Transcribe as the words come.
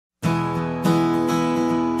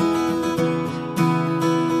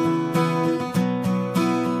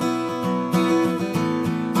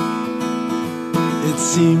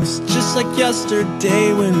seems just like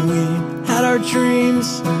yesterday when we had our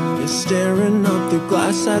dreams. You're staring up through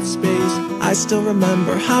glass at space. I still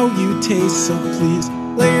remember how you taste, so please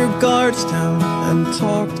lay your guards down and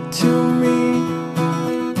talk to me.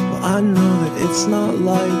 Well, I know that it's not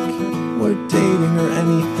like we're dating or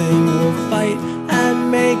anything. We'll fight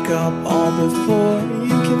and make up all before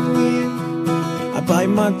you can leave. I bite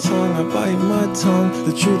my tongue,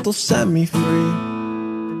 the truth will set me free.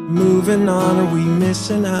 Moving on, are we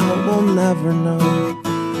missing out? We'll never know.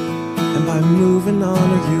 And by moving on,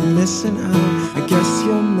 are you missing out? I guess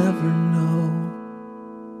you'll never know.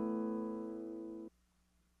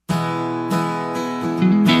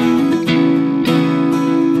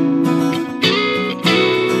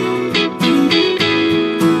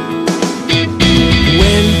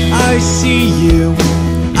 When I see you,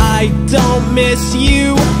 I don't miss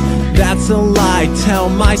you. That's a lie, tell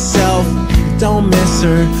myself. Don't miss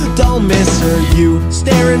her, don't miss her. You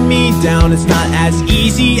staring me down, it's not as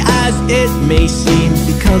easy as it may seem.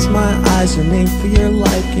 Because my eyes are made for your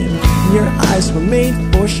liking, and your eyes were made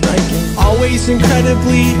for striking. Always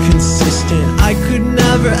incredibly consistent, I could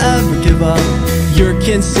never ever give up. You're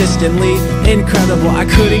consistently incredible, I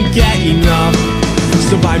couldn't get enough.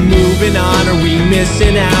 So by moving on, are we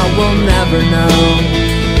missing out? We'll never know.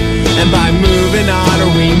 And by moving on,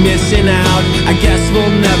 are we missing out? I guess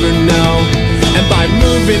we'll never know. And by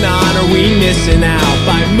moving on, are we missing out?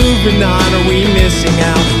 By moving on, are we missing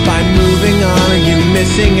out? By moving on, are you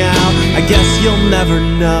missing out? I guess you'll never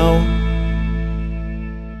know.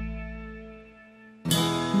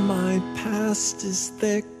 My past is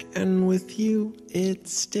thick, and with you it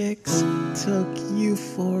sticks. Took you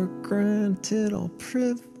for granted, all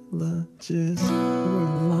privileges were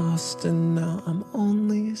lost, and now I'm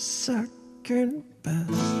only second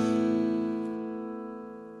best.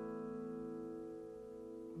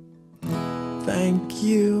 Thank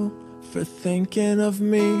you for thinking of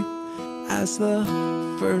me as the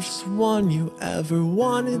first one you ever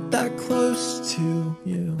wanted that close to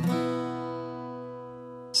you.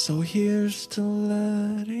 So here's to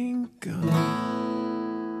letting go.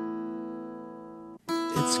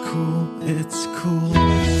 It's cool, it's cool.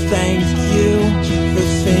 Thank you for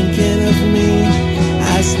thinking of me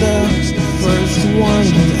as the first one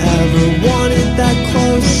you ever wanted that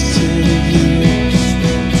close to you.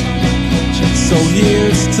 So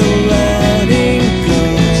here's to letting go.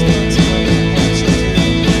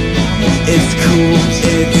 It's cool,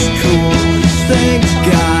 it's cool. Thank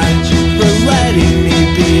God for letting me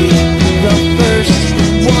be the first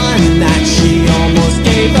one that she almost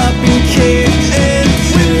gave up and caved into.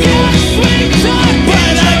 With your sweet talk,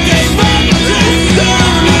 but I gave up too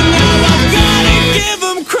soon. And now I've gotta give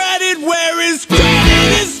him credit where his credit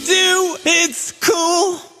is due. It's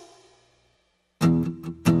cool.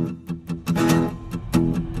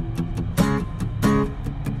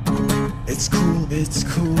 It's cool, it's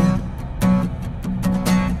cool.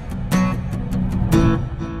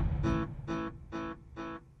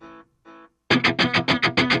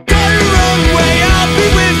 Go your own way, I'll be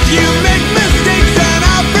with you. Make mistakes and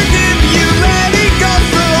I'll forgive you. Letting go's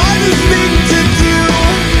the hardest thing to do.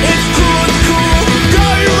 It's cool, it's cool. Go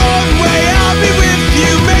your own way, I'll be with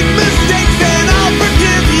you. Make mistakes and I'll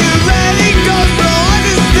forgive you. Letting go's the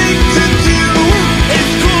hardest thing to do.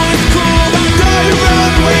 It's cool, it's cool. Go your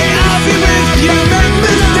own way, I'll be with you. Make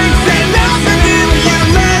mistakes and I'll forgive you.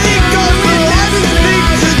 Letting go's the hardest thing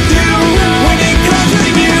to do. When it comes to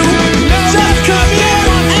you, just come here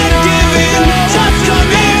and give in. Just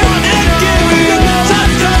come here and give in.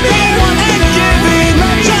 Just come here and give in.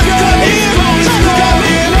 Just come here, just come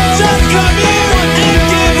here. Just come here and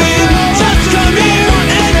give in. Just come here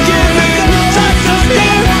and give in. Just come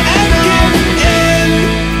here and give in.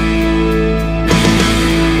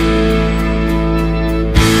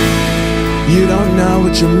 You don't know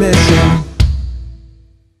what you're missing.